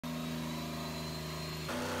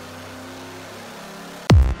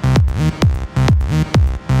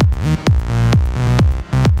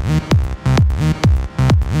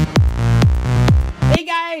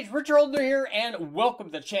Charles here, and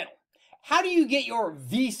welcome to the channel. How do you get your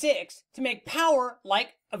V6 to make power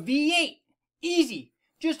like a V8? Easy.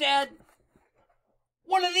 Just add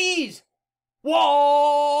one of these.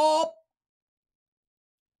 Whoa!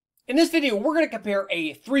 In this video, we're going to compare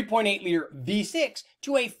a 3.8 liter V6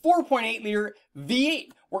 to a 4.8 liter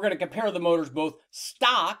V8. We're going to compare the motors both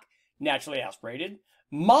stock, naturally aspirated,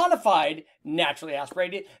 modified, naturally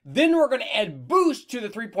aspirated. Then we're going to add boost to the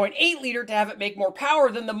 3.8 liter to have it make more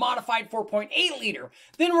power than the modified 4.8 liter.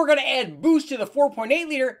 Then we're going to add boost to the 4.8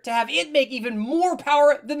 liter to have it make even more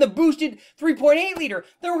power than the boosted 3.8 liter.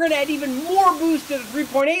 Then we're going to add even more boost to the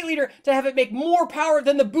 3.8 liter to have it make more power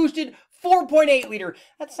than the boosted 4.8 liter.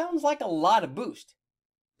 That sounds like a lot of boost.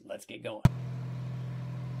 Let's get going.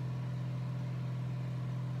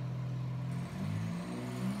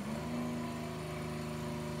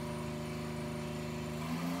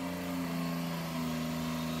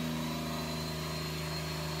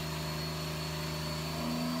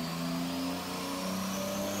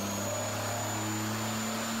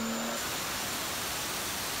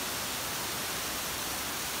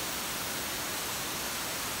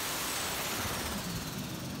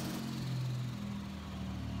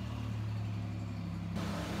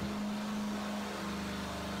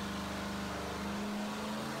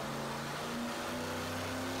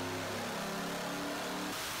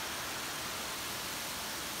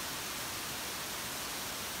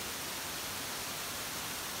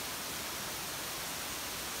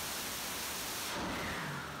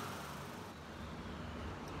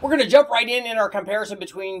 We're going to jump right in our comparison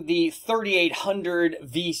between the 3800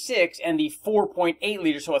 V6 and the 4.8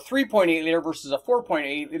 liter. So a 3.8 liter versus a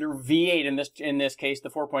 4.8 liter V8. In this case, the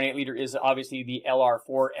 4.8 liter is obviously the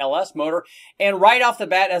LR4 LS motor. And right off the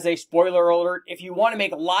bat, as a spoiler alert, if you want to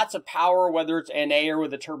make lots of power, whether it's NA or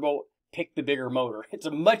with a turbo, pick the bigger motor. It's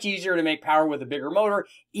much easier to make power with a bigger motor,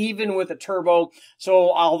 even with a turbo. So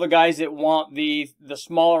all the guys that want the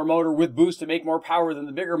smaller motor with boost to make more power than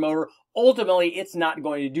the bigger motor, ultimately it's not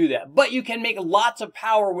going to do that. But you can make lots of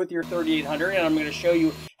power with your 3800, and I'm going to show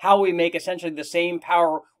you how we make essentially the same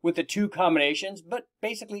power with the two combinations, but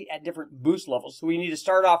basically at different boost levels. So we need to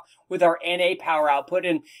start off with our NA power output.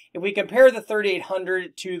 And if we compare the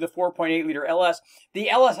 3800 to the 4.8 liter LS, the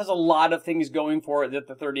LS has a lot of things going for it that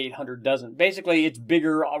the 3800 doesn't. Basically, it's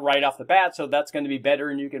bigger right off the bat, so that's going to be better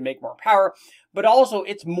and you can make more power. But also,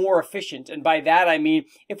 it's more efficient. And by that, I mean,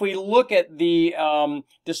 if we look at the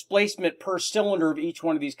displacement per cylinder of each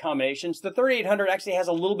one of these combinations, the 3800 actually has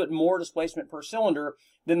a little bit more displacement per cylinder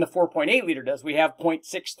than the 4.8 liter does. We have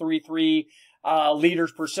 0.633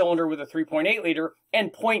 liters per cylinder with a 3.8 liter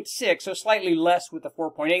and 0.6, so slightly less with the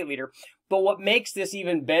 4.8 liter. But what makes this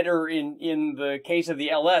even better in the case of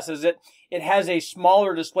the LS is that it has a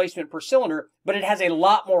smaller displacement per cylinder, but it has a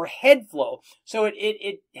lot more head flow. So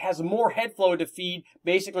it has more head flow to feed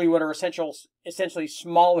basically what are essentially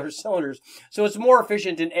smaller cylinders. So it's more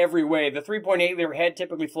efficient in every way. The 3.8 liter head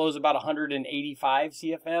typically flows about 185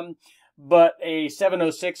 CFM. But a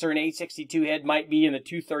 706 or an 862 head might be in the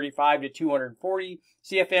 235 to 240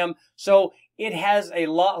 CFM. So it has a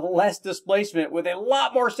lot less displacement with a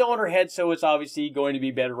lot more cylinder head, so it's obviously going to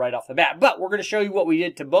be better right off the bat. But we're going to show you what we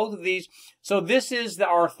did to both of these. So this is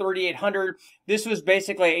our 3800. This was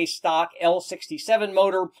basically a stock L67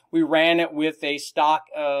 motor. We ran it with a stock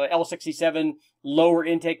L67 lower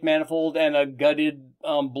intake manifold and a gutted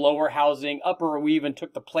blower housing upper. We even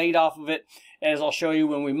took the plate off of it, as I'll show you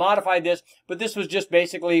when we modified this. But this was just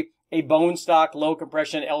basically a bone stock low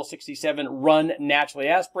compression L67 run naturally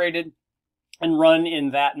aspirated and run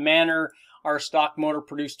in that manner. Our stock motor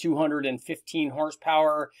produced 215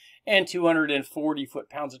 horsepower and 240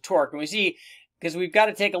 foot-pounds of torque. And we see, because we've got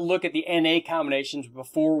to take a look at the NA combinations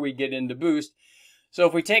before we get into boost. So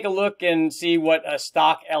if we take a look and see what a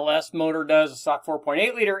stock LS motor does, a stock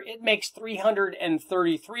 4.8 liter, it makes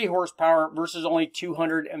 333 horsepower versus only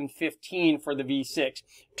 215 for the V6.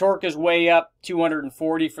 Torque is way up,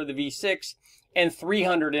 240 for the V6 and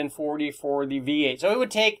 340 for the V8. So it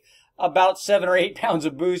would take about 7 or 8 pounds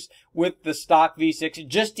of boost with the stock V6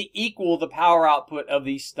 just to equal the power output of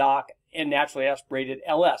the stock and naturally aspirated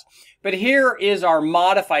LS. But here is our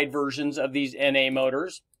modified versions of these NA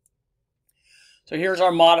motors. So here's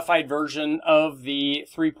our modified version of the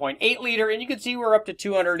 3.8 liter, and you can see we're up to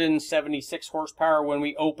 276 horsepower when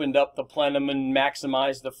we opened up the plenum and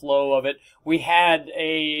maximized the flow of it. We had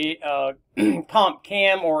a comp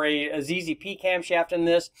cam or a ZZP camshaft in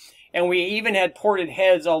this, And we even had ported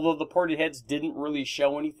heads, although the ported heads didn't really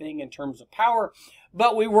show anything in terms of power,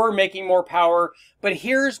 but we were making more power. But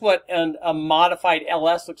here's what a modified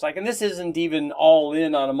LS looks like. And this isn't even all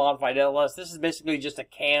in on a modified LS. This is basically just a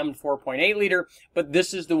cammed 4.8 liter, but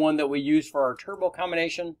this is the one that we use for our turbo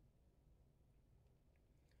combination.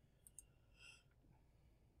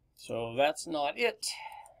 So that's not it.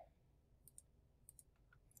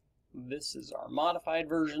 This is our modified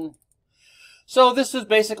version. So this is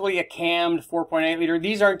basically a cammed 4.8 liter.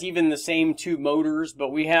 These aren't even the same two motors, but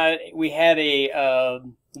we had a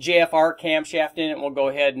JFR camshaft in it. We'll go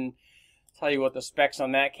ahead and tell you what the specs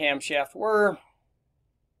on that camshaft were.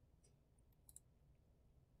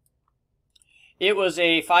 It was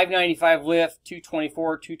a 595 lift,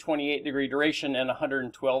 224, 228 degree duration, and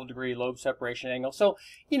 112 degree lobe separation angle. So,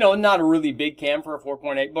 you know, not a really big cam for a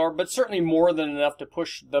 4.8 blower, but certainly more than enough to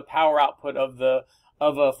push the power output of a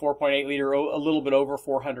 4.8 liter a little bit over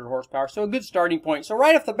 400 horsepower. So a good starting point. So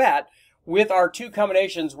right off the bat, with our two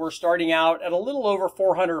combinations, we're starting out at a little over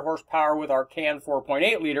 400 horsepower with our canned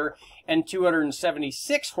 4.8 liter and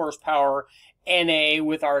 276 horsepower NA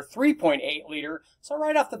with our 3.8 liter. So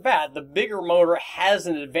right off the bat, the bigger motor has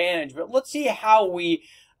an advantage, but let's see how we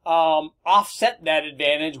offset that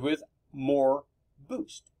advantage with more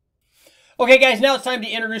boost. Okay guys, now it's time to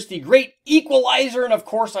introduce the great equalizer, and of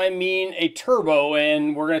course I mean a turbo,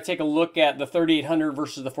 and we're going to take a look at the 3800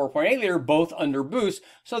 versus the 4.8 liter, both under boost.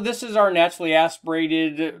 So this is our naturally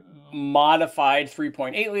aspirated modified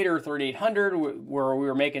 3.8 liter 3800 where we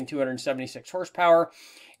were making 276 horsepower.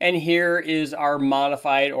 And here is our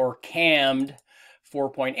modified or cammed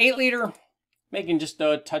 4.8 liter, making just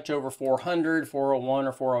a touch over 400, 401,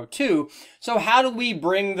 or 402. So how do we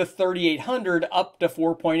bring the 3800 up to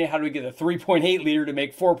 4.8? How do we get the 3.8 liter to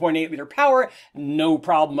make 4.8 liter power? No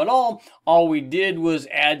problem at all. All we did was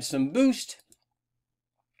add some boost.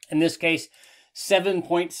 In this case,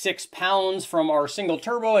 7.6 pounds from our single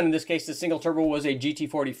turbo, and in this case the single turbo was a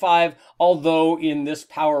GT45, although in this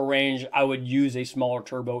power range I would use a smaller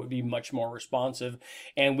turbo. It would be much more responsive,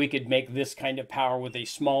 and we could make this kind of power with a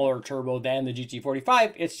smaller turbo than the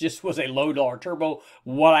GT45. It just was a low dollar turbo.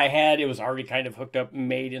 What I had, it was already kind of hooked up and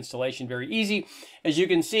made installation very easy. As you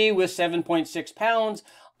can see, with 7.6 pounds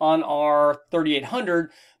on our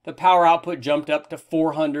 3800, the power output jumped up to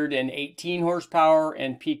 418 horsepower,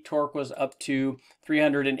 and peak torque was up to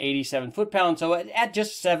 387 foot-pounds. So at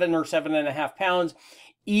just 7 or 7.5 pounds,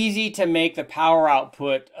 easy to make the power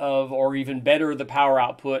output of, or even better, the power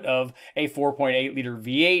output of a 4.8 liter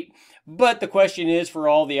V8. But the question is for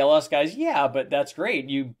all the LS guys, yeah, but that's great.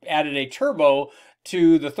 You added a turbo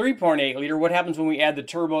to the 3.8 liter. What happens when we add the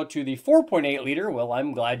turbo to the 4.8 liter? Well,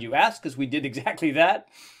 I'm glad you asked, because we did exactly that.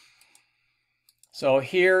 So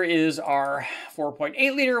here is our 4.8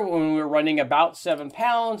 liter when we were running about 7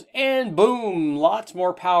 pounds, and boom, lots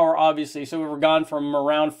more power, obviously. So we were gone from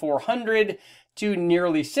around 400 to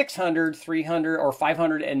nearly 600, 300 or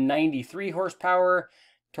 593 horsepower.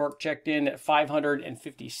 Torque checked in at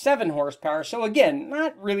 557 horsepower. So again,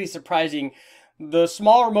 not really surprising. The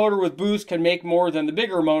smaller motor with boost can make more than the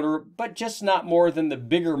bigger motor, but just not more than the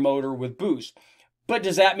bigger motor with boost. But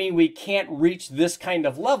does that mean we can't reach this kind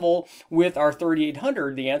of level with our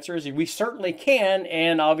 3800? The answer is we certainly can,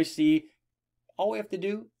 and obviously all we have to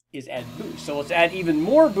do is add boost. So let's add even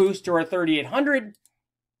more boost to our 3800.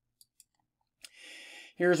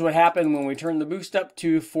 Here's what happened when we turned the boost up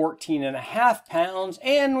to 14.5 pounds,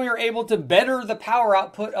 and we were able to better the power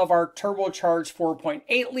output of our turbocharged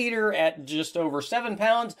 4.8 liter at just over 7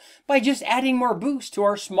 pounds by just adding more boost to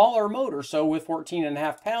our smaller motor. So with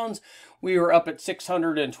 14.5 pounds, we were up at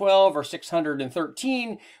 612 or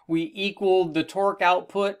 613. We equaled the torque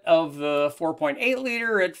output of the 4.8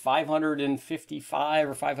 liter at 555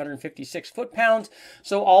 or 556 foot-pounds.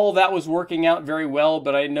 So all of that was working out very well,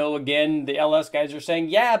 but I know, again, the LS guys are saying,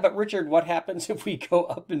 yeah, but Richard, what happens if we go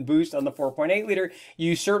up and boost on the 4.8 liter?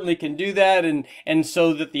 You certainly can do that, and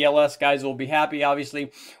so that the LS guys will be happy,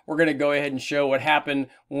 obviously, we're going to go ahead and show what happened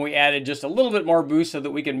when we added just a little bit more boost so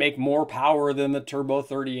that we can make more power than the Turbo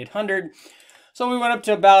 3800. So we went up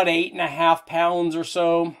to about 8.5 pounds or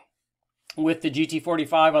so with the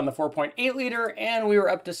GT45 on the 4.8 liter, and we were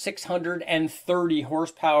up to 630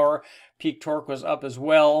 horsepower. Peak torque was up as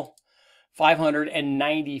well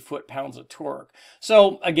 590 foot-pounds of torque.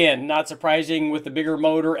 So again, not surprising, with the bigger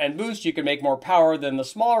motor and boost, you can make more power than the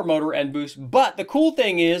smaller motor and boost. But the cool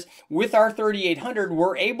thing is, with our 3800,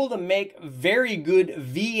 we're able to make very good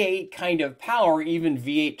V8 kind of power, even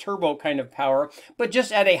V8 turbo kind of power, but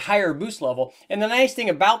just at a higher boost level. And the nice thing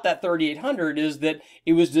about that 3800 is that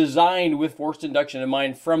it was designed with forced induction in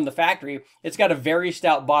mind from the factory. It's got a very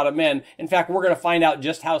stout bottom end. In fact, we're going to find out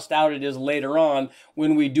just how stout it is later on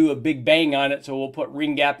when we do a big bang on it. So we'll put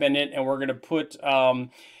ring gap in it, and we're going to put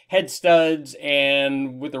head studs,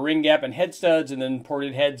 and with the ring gap and head studs, and then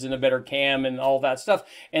ported heads and a better cam and all that stuff,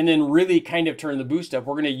 and then really kind of turn the boost up.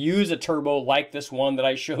 We're going to use a turbo like this one that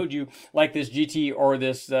I showed you, like this GT or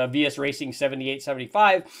this VS Racing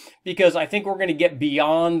 7875, because I think we're going to get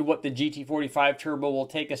beyond what the GT45 turbo will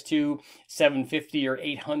take us to, 750 or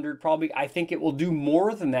 800 probably. I think it will do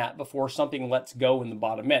more than that before something lets go in the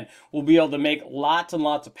bottom end. We'll be able to make lots and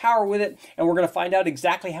lots of power with it, and we're going to find out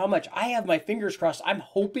exactly how much. I have my fingers crossed. I'm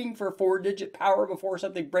hoping for 4-digit power before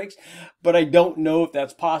something breaks, but I don't know if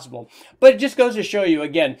that's possible. But it just goes to show you,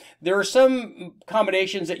 again, there are some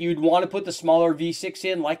combinations that you'd want to put the smaller V6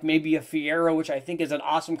 in, like maybe a Fiero, which I think is an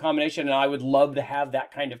awesome combination, and I would love to have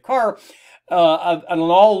that kind of car. An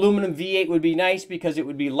all-aluminum V8 would be nice because it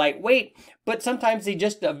would be lightweight, but sometimes a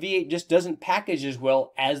V8 just doesn't package as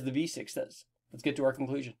well as the V6 does. Let's get to our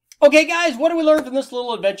conclusion. Okay guys, what did we learn from this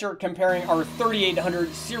little adventure comparing our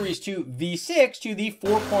 3800 Series 2 V6 to the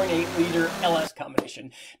 4.8 liter LS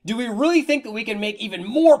combination? Do we really think that we can make even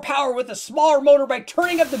more power with a smaller motor by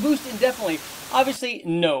turning up the boost indefinitely? Obviously,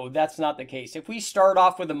 no, that's not the case. If we start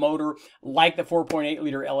off with a motor like the 4.8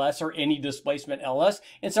 liter LS or any displacement LS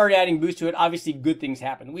and start adding boost to it, obviously good things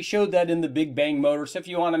happen. We showed that in the Big Bang motor. So if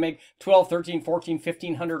you want to make 12, 13, 14,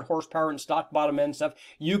 1500 horsepower and stock bottom end stuff,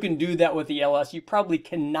 you can do that with the LS. You probably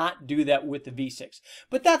cannot do that with the V6.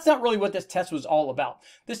 But that's not really what this test was all about.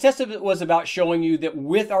 This test was about showing you that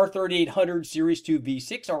with our 3800 Series 2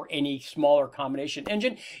 V6 or any smaller combination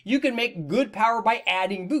engine, you can make good power by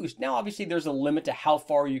adding boost. Now, obviously, there's a limit to how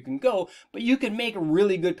far you can go, but you can make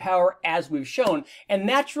really good power as we've shown. And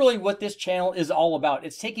that's really what this channel is all about.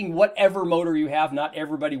 It's taking whatever motor you have. Not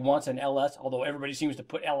everybody wants an LS, although everybody seems to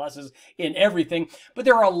put LSs in everything. But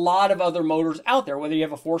there are a lot of other motors out there, whether you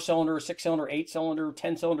have a 4-cylinder, a 6-cylinder, 8-cylinder,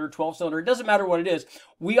 10-cylinder, 12-cylinder, it doesn't matter what it is.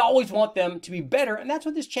 We always want them to be better, and that's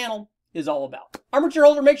what this channel is all about. Armature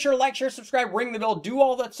holder, make sure to like, share, subscribe, ring the bell, do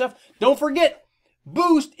all that stuff. Don't forget,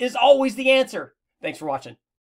 boost is always the answer. Thanks for watching.